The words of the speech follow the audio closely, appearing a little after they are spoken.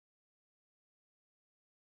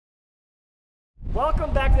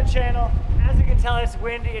Welcome back to the channel. As you can tell, it's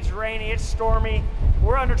windy, it's rainy, it's stormy.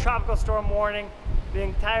 We're under tropical storm warning. The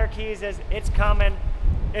entire Keys it's coming.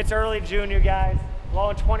 It's early June, you guys.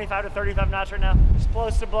 Blowing 25 to 35 knots right now.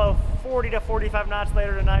 Supposed to blow 40 to 45 knots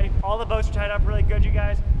later tonight. All the boats are tied up really good, you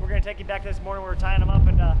guys. We're gonna take you back to this morning where we're tying them up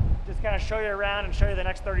and just kind of show you around and show you the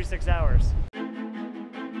next 36 hours.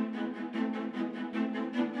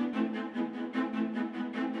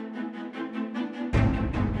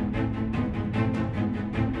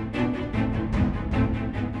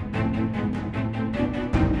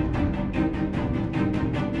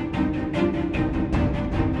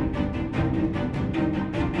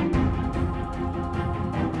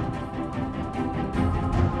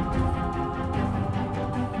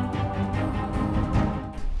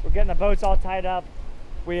 Getting the boats all tied up.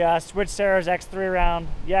 We switched Sarah's X3 around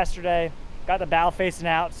yesterday. Got the bow facing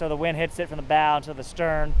out so the wind hits it from the bow to the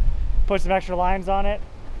stern. Put some extra lines on it.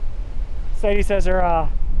 Sadie says her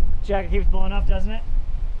jacket keeps blowing up, doesn't it?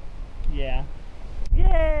 Yeah.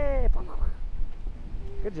 Yay!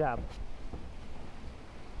 Good job.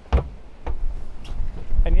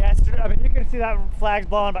 And yesterday, I mean, you can see that flag's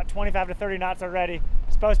blowing about 25 to 30 knots already.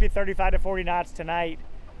 It's supposed to be 35 to 40 knots tonight.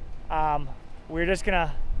 We're just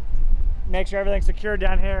gonna make sure everything's secure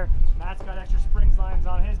down here. Matt's got extra springs lines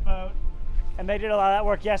on his boat, and they did a lot of that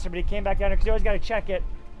work yesterday, but he came back down here because you always got to check it,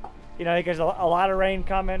 you know, because a lot of rain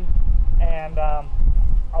coming and a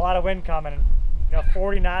lot of wind coming, and, you know,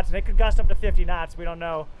 40 knots, and it could gust up to 50 knots. We don't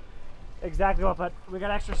know exactly what, but we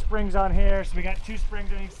got extra springs on here, so we got 2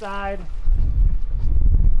 springs on each side.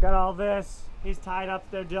 Got all this. He's tied up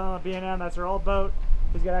there dealing with B&M. That's our old boat.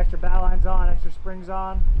 He's got extra bow lines on, extra springs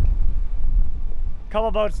on. Couple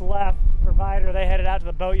boats left. Provider, they headed out to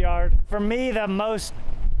the boatyard. For me, the most,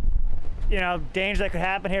 you know, danger that could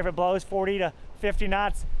happen here if it blows 40 to 50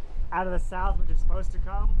 knots out of the south, which is supposed to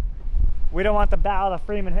come. We don't want the bow of the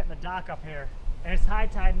Freeman hitting the dock up here. And it's high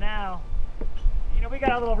tide now. You know, we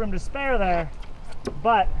got a little room to spare there,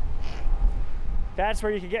 but that's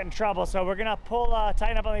where you can get in trouble. So we're gonna pull,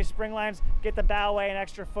 tighten up on these spring lines, get the bow away an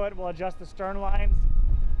extra foot. We'll adjust the stern lines.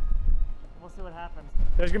 We'll see what happens.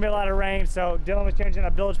 There's gonna be a lot of rain, so Dylan was changing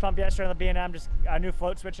a bilge pump yesterday on the B&M, just a new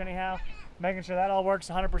float switch anyhow, making sure that all works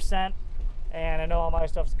 100%. And I know all my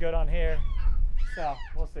stuff's good on here, so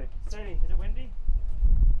we'll see. Sadie, is it windy?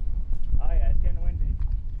 Oh yeah, it's getting windy.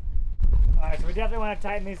 All right, so we definitely want to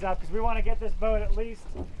tighten these up because we want to get this boat at least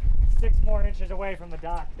 6 more inches away from the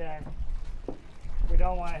dock there. We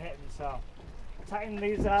don't want it hitting, so tighten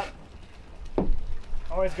these up.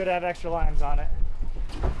 Always good to have extra lines on it.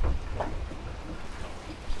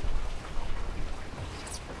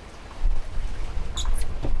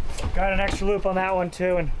 Got an extra loop on that one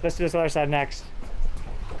too, and let's do this other side next.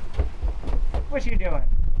 What you doing?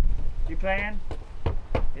 You playing?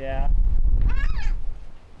 Yeah.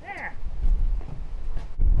 There.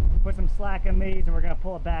 Put some slack in these, and we're gonna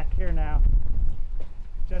pull it back here now,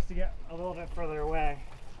 just to get a little bit further away,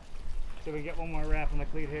 so we get one more wrap on the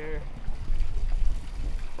cleat here.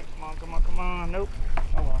 Come on, come on, come on. Nope.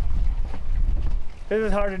 Oh well. This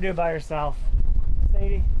is hard to do by yourself.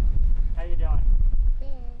 Sadie, how you doing?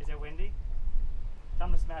 Is it windy? Tell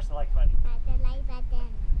them to smash the like button. The like button.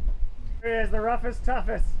 Here is the roughest,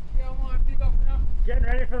 toughest. Yeah, man, pick up, you know. Getting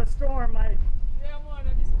ready for the storm, Mike. Yeah, man,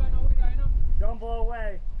 and this kind of weather, you know. Don't blow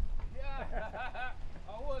away. Yeah.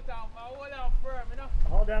 I hold down firm, you know.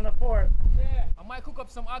 Hold down the fort. Yeah. I might cook up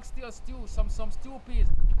some oxtail stew, some stew peas,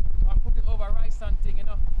 and put it over rice and thing, you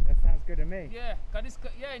know. That sounds good to me. Yeah, cause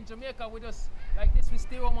in Jamaica we just like this. We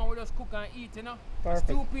stay home and we just cook and eat, you know. Perfect.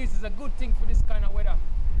 Stew peas is a good thing for this kind of weather.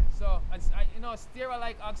 So, you know, Stera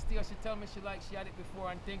like oxtail. She tell me she had it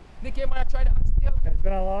before and think. Nikki, might try the oxtail? It's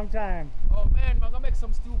been a long time. Oh man, I'm gonna make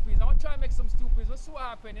some stew peas. I want to try and make some stew peas. Let's see what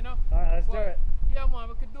happens, you know. All right, let's do it. Yeah, man,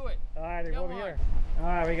 we could do it. All right, yeah, over here. All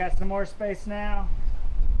right, we got some more space now.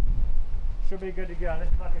 Should be good to go. This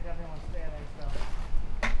bucket definitely won't stay there, so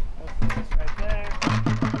let's put this right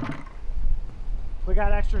there. We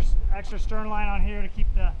got extra stern line on here to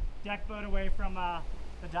keep the deck boat away from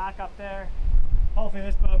the dock up there. Hopefully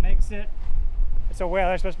this boat makes it. It's a whale.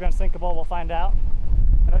 They're supposed to be unsinkable. We'll find out.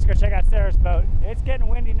 And let's go check out Sarah's boat. It's getting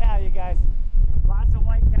windy now, you guys. Lots of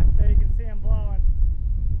white caps there. You can see them blowing.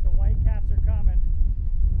 The white caps are coming.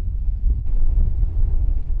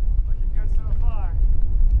 Looking good so far.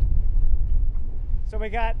 So we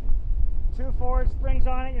got 2 forward springs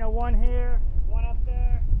on it. You know, one here, one up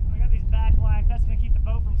there. We got these back lines. That's going to keep the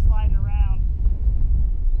boat from sliding around.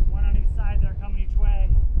 One on each side there coming each way.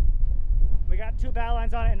 We got 2 bow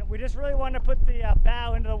lines on it, and we just really wanted to put the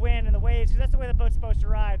bow into the wind and the waves, because that's the way the boat's supposed to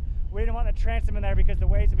ride. We didn't want the transom in there because the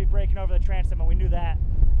waves would be breaking over the transom, and we knew that.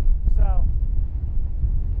 So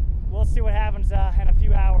we'll see what happens in a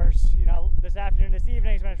few hours. You know, this afternoon, this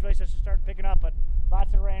evening is when it's really supposed to start picking up, but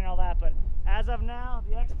lots of rain and all that. But as of now,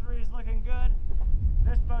 the X3 is looking good.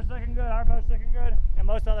 This boat's looking good, our boat's looking good, and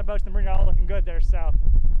most other boats in the Marina are all looking good there. So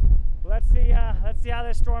let's see how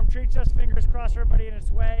this storm treats us. Fingers crossed for everybody in its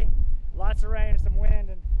way. Lots of rain and some wind,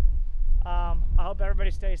 and I hope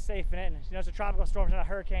everybody stays safe in it. And, you know, it's a tropical storm, it's not a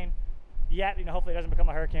hurricane yet. You know, hopefully it doesn't become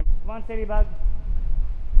a hurricane. Come on, Sadie Bug.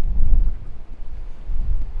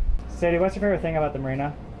 Sadie, what's your favorite thing about the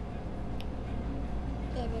Marina?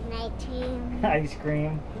 It's a night team. Ice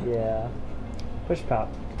cream. Yeah. Push pop.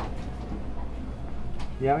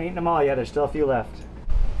 You haven't eaten them all yet. There's still a few left.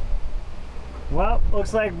 Well,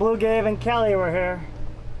 looks like Blue, Gabe, and Kelly were here.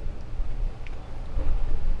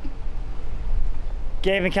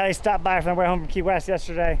 Gabe and Kelly stopped by from their way home from Key West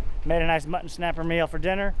yesterday. Made a nice mutton snapper meal for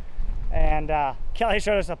dinner. And Kelly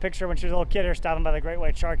showed us a picture when she was a little kid here stopping by the Great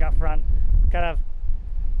White Shark out front. Kind of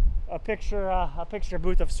a picture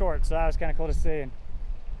booth of sorts. So that was kind of cool to see. And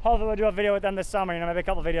hopefully we'll do a video with them this summer. You know, maybe a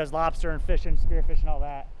couple videos, lobster and fishing, spearfish and all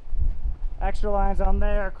that. Extra lines on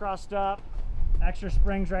there, crossed up. Extra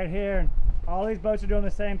springs right here. And all these boats are doing the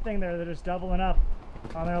same thing there. They're just doubling up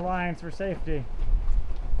on their lines for safety.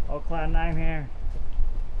 Old Cloud 9 here.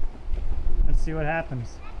 Let's see what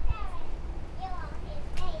happens.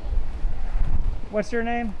 What's your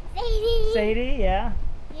name? Sadie. Sadie, yeah.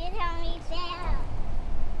 You tell me Sam.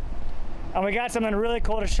 And we got something really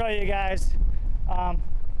cool to show you guys.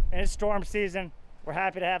 It's storm season. We're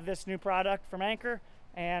happy to have this new product from Anker,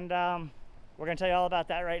 and we're going to tell you all about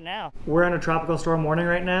that right now. We're in a tropical storm warning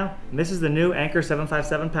right now, and this is the new Anker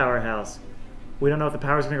 757 Powerhouse. We don't know if the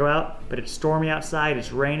power's going to go out, but it's stormy outside,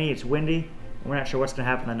 it's rainy, it's windy, and we're not sure what's going to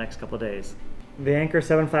happen in the next couple of days. The Anker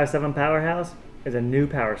 757 Powerhouse is a new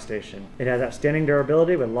power station. It has outstanding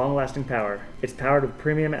durability with long-lasting power. It's powered with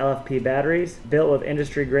premium LFP batteries, built with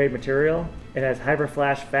industry-grade material. It has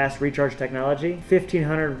HyperFlash fast recharge technology,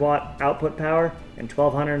 1500 watt output power, and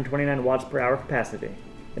 1229 watts per hour capacity.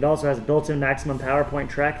 It also has built-in maximum power point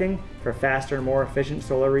tracking for faster and more efficient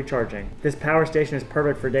solar recharging. This power station is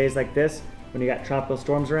perfect for days like this when you got tropical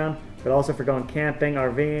storms around, but also for going camping,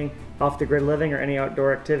 RVing, off-the-grid living, or any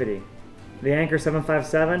outdoor activity. The Anker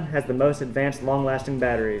 757 has the most advanced long-lasting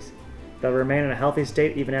batteries. They'll remain in a healthy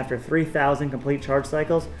state even after 3,000 complete charge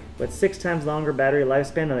cycles, with 6 times longer battery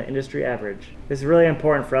lifespan than the industry average. This is really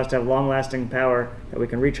important for us to have long-lasting power that we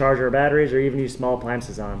can recharge our batteries or even use small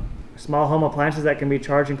appliances on. Small home appliances that can be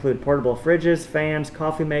charged include portable fridges, fans,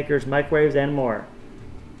 coffee makers, microwaves, and more.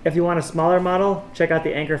 If you want a smaller model, check out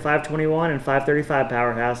the Anker 521 and 535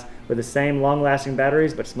 Powerhouse with the same long-lasting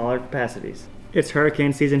batteries but smaller capacities. It's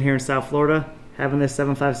hurricane season here in South Florida. Having this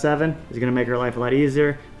 757 is going to make our life a lot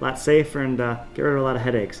easier, a lot safer, and get rid of a lot of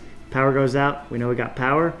headaches. Power goes out, we know we got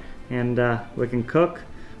power, and we can cook,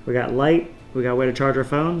 we got light, we got a way to charge our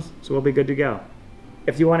phones, so we'll be good to go.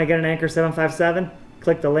 If you want to get an Anker 757,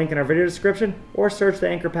 click the link in our video description or search the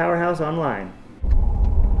Anker Powerhouse online.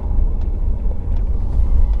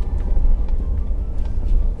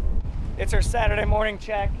 It's our Saturday morning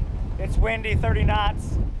check. It's windy, 30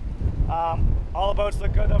 knots. All the boats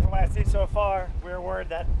look good though from what I see so far. We were worried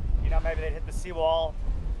that, you know, maybe they'd hit the seawall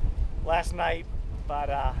last night, but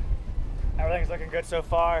everything's looking good so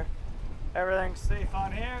far. Everything's safe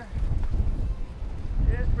on here.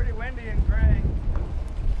 It is pretty windy and gray.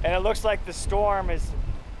 And it looks like the storm is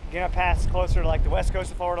gonna pass closer to like the west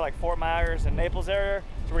coast of Florida, like Fort Myers and Naples area.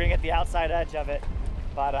 So we're gonna get the outside edge of it.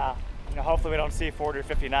 But you know, hopefully we don't see 40 or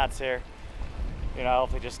 50 knots here. You know,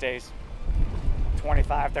 hopefully it just stays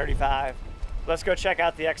 25, 35. Let's go check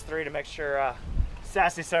out the X3 to make sure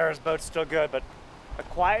Sassy Sarah's boat's still good. But a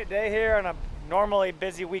quiet day here on a normally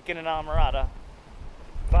busy weekend in Amarada.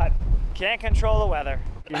 But can't control the weather.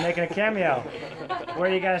 You're making a cameo.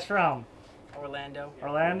 Where are you guys from? Orlando.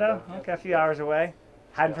 Orlando? Okay, a few hours away.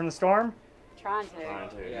 Hiding from the storm? Trying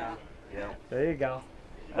to. Yeah. There you go.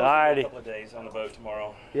 A Alrighty. couple of days on the boat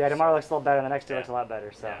tomorrow. Yeah, tomorrow looks a little better, and the next day looks a lot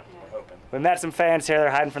better. So Yeah, we're hoping. we met some fans here.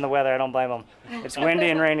 They're hiding from the weather. I don't blame them. It's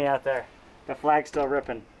windy and rainy out there. The flag's still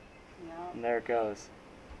ripping. Yeah. And there it goes.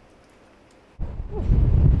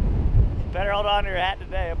 Better hold on to your hat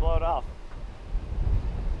today and blow it off.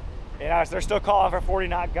 You know, they're still calling for 40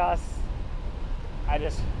 knot gusts. I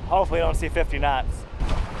just hopefully don't see 50 knots.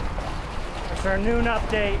 It's our noon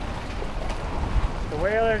update. The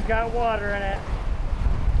Whaler's got water in it.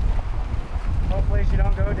 Hopefully she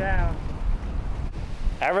don't go down.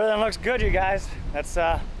 Everything looks good, you guys. That's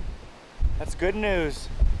good news.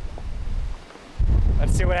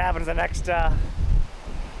 Let's see what happens the next 12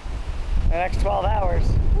 hours.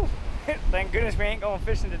 Thank goodness we ain't going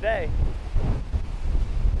fishing today.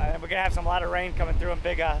 And we're gonna have a lot of rain coming through and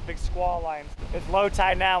big squall lines. It's low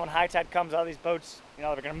tide now. When high tide comes, all these boats, you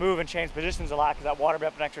know, they're gonna move and change positions a lot because that water will be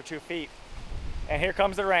up an extra 2 feet. And here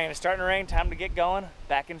comes the rain. It's starting to rain. Time to get going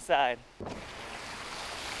back inside.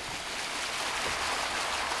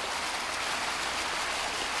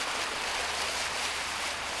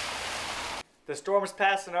 The storm is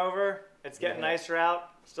passing over. It's getting nicer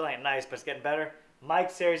out. Still ain't nice, but it's getting better.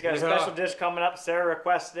 Mike's here. He's got a special dish coming up. Sarah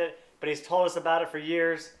requested it, but he's told us about it for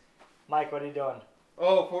years. Mike, what are you doing?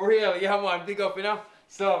 Oh, for real? Yeah, man, big up, you know?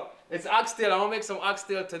 So, it's oxtail. I'm gonna make some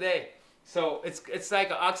oxtail today. So, it's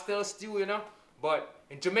like an oxtail stew, you know? But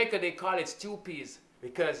in Jamaica, they call it stew peas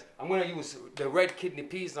because I'm gonna use the red kidney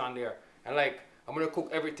peas on there. And like, I'm gonna cook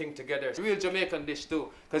everything together. It's a real Jamaican dish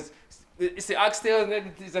too. Because it's the oxtail,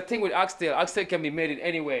 and there's a thing with oxtail. Oxtail can be made in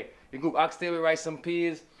any way. You cook oxtail with rice and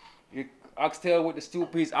peas, you oxtail with the stew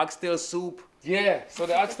peas, oxtail soup. Yeah, so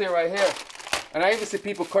the oxtail right here. And I even see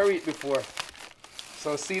people curry it before.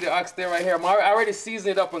 So see the oxtail right here. I already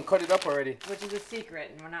seasoned it up and cut it up already. Which is a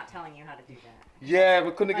secret, and we're not telling you how to do that. Yeah,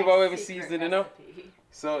 we couldn't give away the seasoning, you know?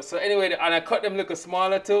 So anyway, and I cut them little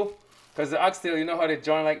smaller too. Because the oxtail, you know how they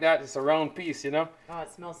join like that? It's a round piece, you know? Oh,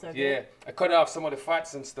 it smells so good. Yeah, I cut off some of the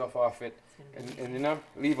fats and stuff off it. And you know,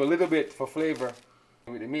 leave a little bit for flavor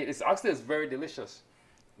with the meat. Oxtail is very delicious.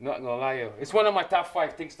 Not gonna lie you. It's one of my top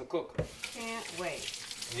 5 things to cook. Can't wait.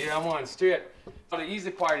 Yeah, I'm on straight. So the easy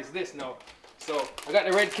part is this now. So I got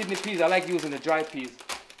the red kidney peas. I like using the dry peas.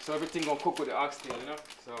 So everything gonna cook with the oxtail, you know?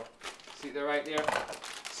 So see that right there?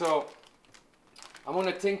 So I'm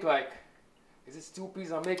gonna think like, is it stew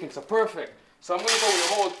peas I'm making? So perfect. So I'm gonna go with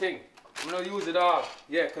the whole thing. I'm gonna use it all.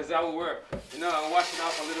 Yeah, cause that will work. You know, I'll wash it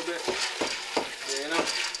off a little bit. Yeah, you know?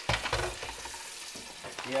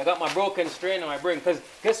 Yeah, I got my broken strainer I bring. Cause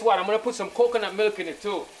guess what? I'm gonna put some coconut milk in it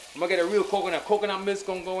too. I'm gonna get a real coconut. Coconut milk's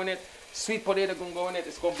gonna go in it. Sweet potato gonna go in it.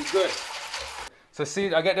 It's gonna be good. So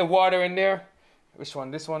see, I got the water in there. Which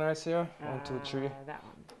one? This one right here? 1, 2, 3. That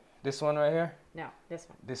one. This one right here? No, this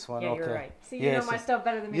one. This one, yeah, okay. You're right. See, you know my stuff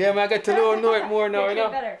better than me. Yeah, man, I get to know it more now, you know?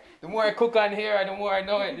 Better. The more I cook on here, the more I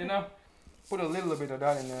know it, you know? Put a little bit of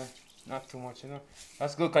that in there. Not too much, you know?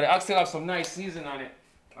 That's good, because I still have some nice season on it.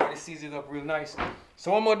 I already seasoned it up real nice.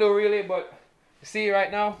 So I'm going to do really, but you see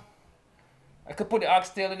right now, I could put the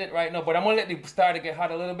oxtail in it right now, but I'm going to let the starter get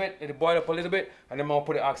hot a little bit, let it boil up a little bit, and then I'm going to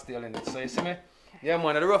put the oxtail in it. So you see me? Okay. Yeah,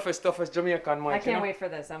 man, the roughest stuff is Jamaican Mike. I can't wait for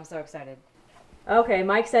this. I'm so excited. Okay,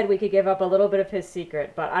 Mike said we could give up a little bit of his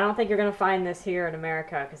secret, but I don't think you're going to find this here in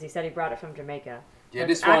America because he said he brought it from Jamaica. Yeah,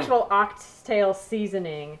 this one. Actual oxtail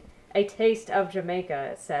seasoning, a taste of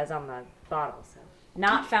Jamaica, it says on the bottle. So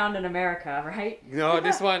not found in America, right? No,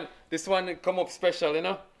 this one come up special, you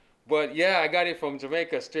know? But yeah, I got it from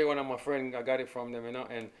Jamaica, straight one of my friends, I got it from them, you know?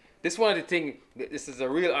 And this one of the thing, this is a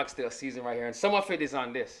real oxtail season right here, and some of it is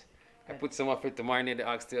on this. I put some of it to marinate the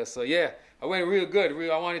oxtail, so yeah, I went real good,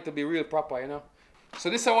 I want it to be real proper, you know? So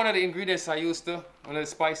this is one of the ingredients I used to, one of the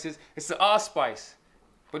spices. It's the allspice,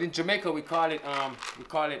 but in Jamaica we call it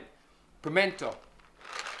pimento.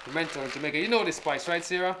 Pimento in Jamaica. You know this spice, right,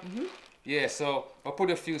 Sarah? Mm-hmm. Yeah. So I'll put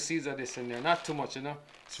a few seeds of this in there, not too much, you know.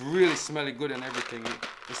 It's really smelly good and everything.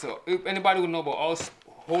 So if anybody who know about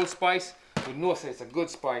whole spice would know say it's a good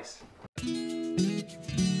spice.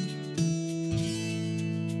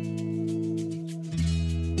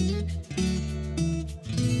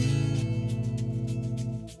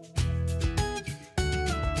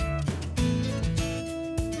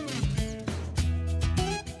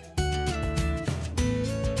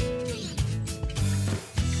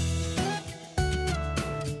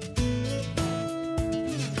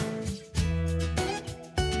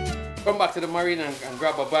 Come back to the Marina and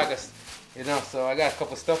grab a bag of, you know, so I got a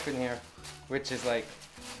couple stuff in here, which is like,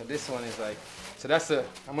 so this one is like, so that's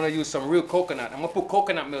I'm gonna use some real coconut. I'm gonna put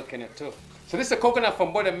coconut milk in it too. So this is a coconut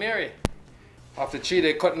from Mother Mary. After 3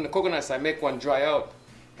 days cutting the coconuts, I make one dry out.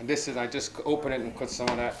 And this is, I just open it and cut some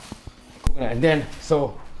of that coconut. And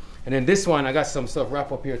then this one, I got some stuff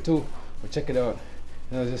wrapped up here too. But check it out.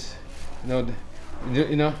 You know, just,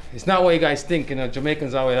 you know, it's not what you guys think. You know,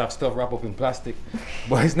 Jamaicans always have stuff wrapped up in plastic,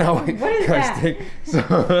 but it's not what you guys think. So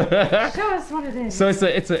show us what it is. So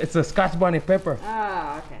it's a Scotch bonnet pepper.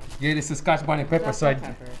 Oh, okay. Yeah, this is Scotch bonnet pepper. That's so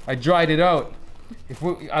pepper. I dried it out.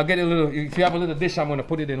 I'll get a little. If you have a little dish, I'm gonna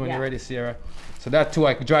put it in when you're ready, Sierra. So that too,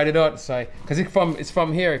 I dried it out. So because it's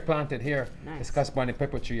from here, it planted here. Nice. The Scotch bonnet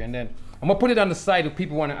pepper tree, and then I'm gonna put it on the side if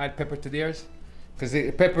people want to add pepper to theirs. Because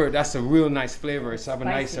the pepper, that's a real nice flavor. It's have a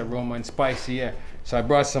nice aroma and spicy, yeah. So I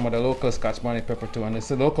brought some of the local Scotch bonnet pepper too, and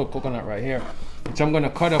it's a local coconut right here, which I'm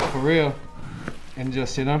gonna cut up for real, and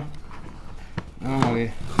just, you know,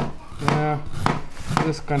 normally, yeah.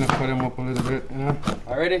 Just kind of cut them up a little bit, you know.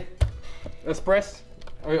 All right, ready? Let's press.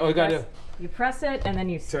 Or you gotta. You press it and then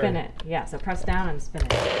you spin Turn. it. Yeah, so press down and spin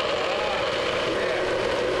it.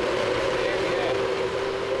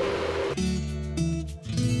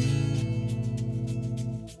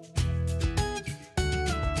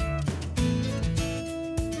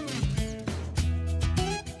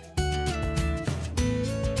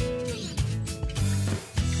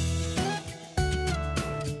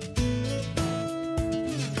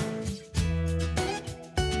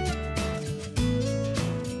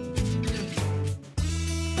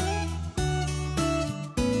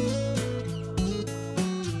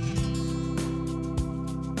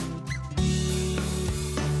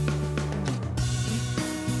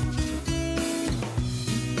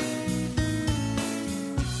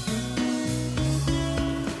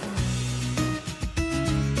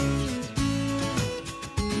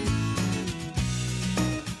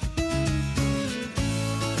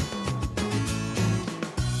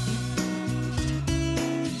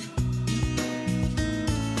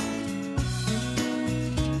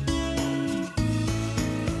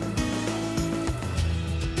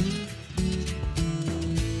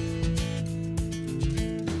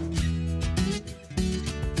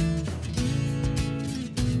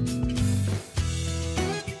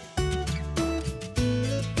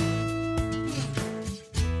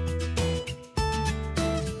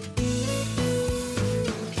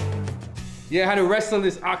 Yeah, I had to wrestle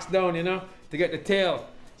this ox down, you know, to get the tail.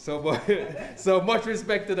 So, but, so much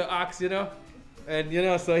respect to the ox, you know. And, you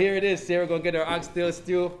know, so here it is. Sarah gonna get her oxtail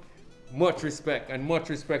stew. Much respect, and much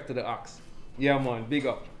respect to the ox. Yeah, man, big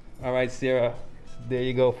up. All right, Sarah, there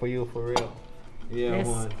you go for you, for real. Yeah, This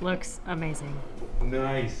man. looks amazing.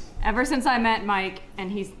 Nice. Ever since I met Mike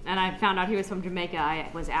and I found out he was from Jamaica, I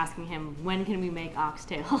was asking him, when can we make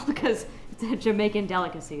oxtail? Because it's a Jamaican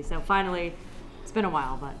delicacy. So finally, it's been a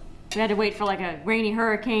while, but we had to wait for like a rainy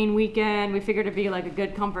hurricane weekend. We figured it'd be like a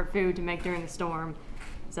good comfort food to make during the storm.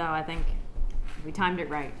 So I think we timed it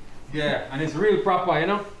right. Yeah, and it's real proper, you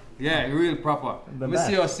know? Yeah, real proper. The Let me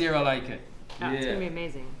see how Sarah like it. Oh, it's gonna be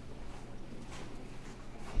amazing.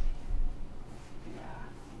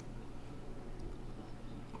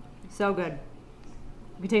 So good.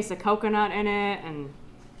 You can taste the coconut in it and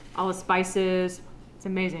all the spices. It's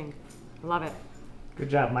amazing. I love it. Good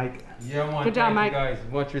job, Mike. Yeah, man. Good job, Thank Mike. you guys.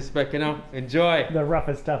 Much respect, you know? Enjoy. The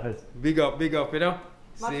roughest, toughest. Big up, you know?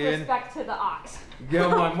 Much Seeing- respect to the ox. Yeah,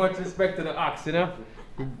 man, much respect to the ox, you know?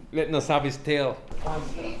 Letting us have his tail.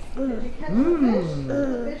 Did you catch the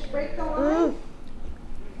fish? Fish break the line?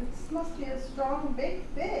 This must be a strong, big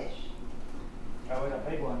fish. That was a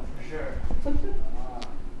big one, for sure.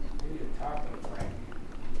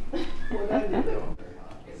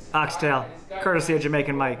 Oxtail, courtesy of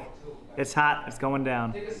Jamaican Mike. It's hot, it's going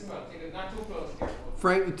down. Take a smell, take it not too close. Careful.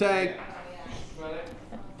 Frank the tank. Smell it?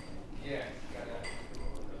 Yeah,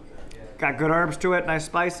 Got good herbs to it, nice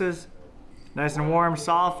spices. Nice and warm,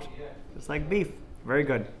 soft, just like beef. Very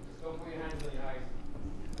good. Don't put your hands on your eyes.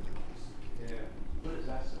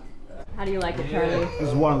 Yeah. How do you like it, Charlie? This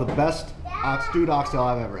is one of the best stewed oxtail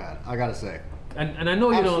I've ever had, I gotta say. And I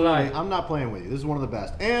know you don't lie. I'm not playing with you. This is one of the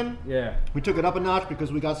best. And Yeah. we took it up a notch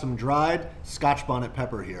because we got some dried Scotch bonnet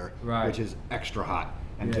pepper here, Right. which is extra hot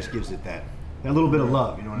and just gives it that little bit of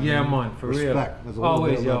love. You know what I mean? Yeah, man, for real. Respect. There's a little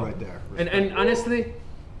Always, bit of yo. love right there. And Respect. honestly,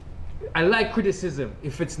 I like criticism.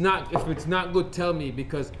 If it's not good, tell me,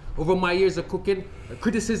 because over my years of cooking,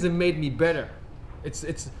 criticism made me better.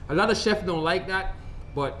 It's a lot of chefs don't like that,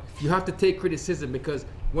 but you have to take criticism, because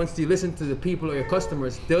once you listen to the people or your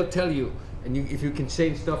customers, they'll tell you, and if you can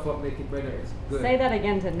change stuff up, make it better, it's good. Say that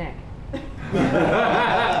again to Nick.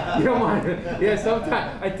 Yeah, man. Yeah,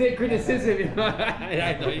 sometimes I take criticism. You know?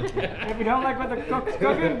 I know you can. If you don't like what the cook's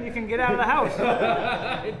cooking, you can get out of the house.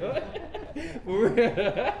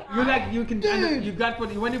 You can. You got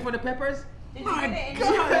what you went in for the peppers? My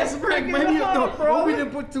Yes, Frank. Maybe you don't. Hope we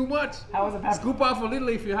didn't put too much. How was the pepper? Scoop off a little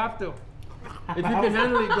if you have to. If you can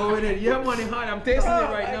handle it, go in it. Yeah, money hot. I'm tasting it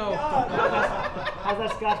right now. How's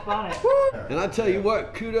that Scotch bonnet? And I tell you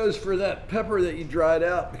what, kudos for that pepper that you dried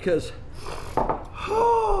out, because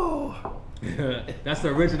That's the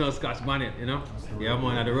original Scotch bonnet, you know? Yeah,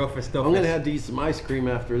 man, at the roughest stuff. I'm gonna have to eat some ice cream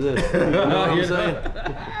after this. You know what I'm saying?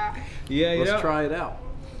 Yeah, Let's yeah. try it out.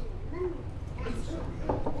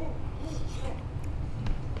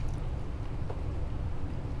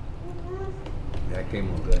 That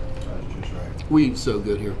came on good. We eat so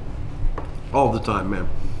good here. All the time, man.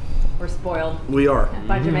 We're spoiled. We are.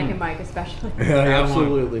 By Jamaican Mike, especially.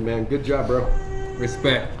 Absolutely, man. Good job, bro.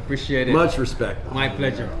 Respect. Appreciate it. Much respect. My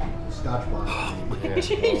pleasure. Scotch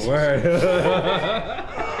bonnet. Word.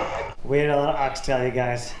 We ate a lot of oxtail, you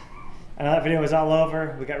guys. I know that video was all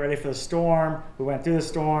over. We got ready for the storm. We went through the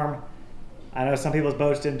storm. I know some people's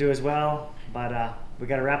boats didn't do as well, but we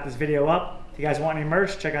got to wrap this video up. If you guys want any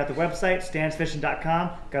merch, check out the website, StanzFishing.com.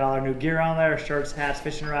 Got all our new gear on there, shirts, hats,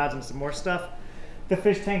 fishing rods, and some more stuff. The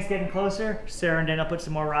fish tank's getting closer. Sarah and Daniel put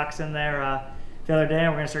some more rocks in there the other day, and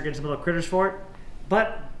we're gonna start getting some little critters for it.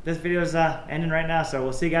 But this video's ending right now, so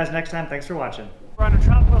we'll see you guys next time. Thanks for watching. We're on a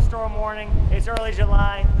tropical storm warning. It's early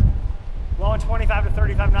July. Blowing 25 to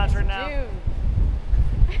 35 knots right now. June.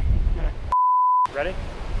 Ready?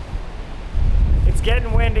 It's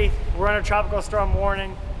getting windy. We're on a tropical storm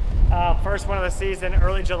warning. First one of the season,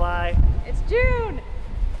 early July. It's June.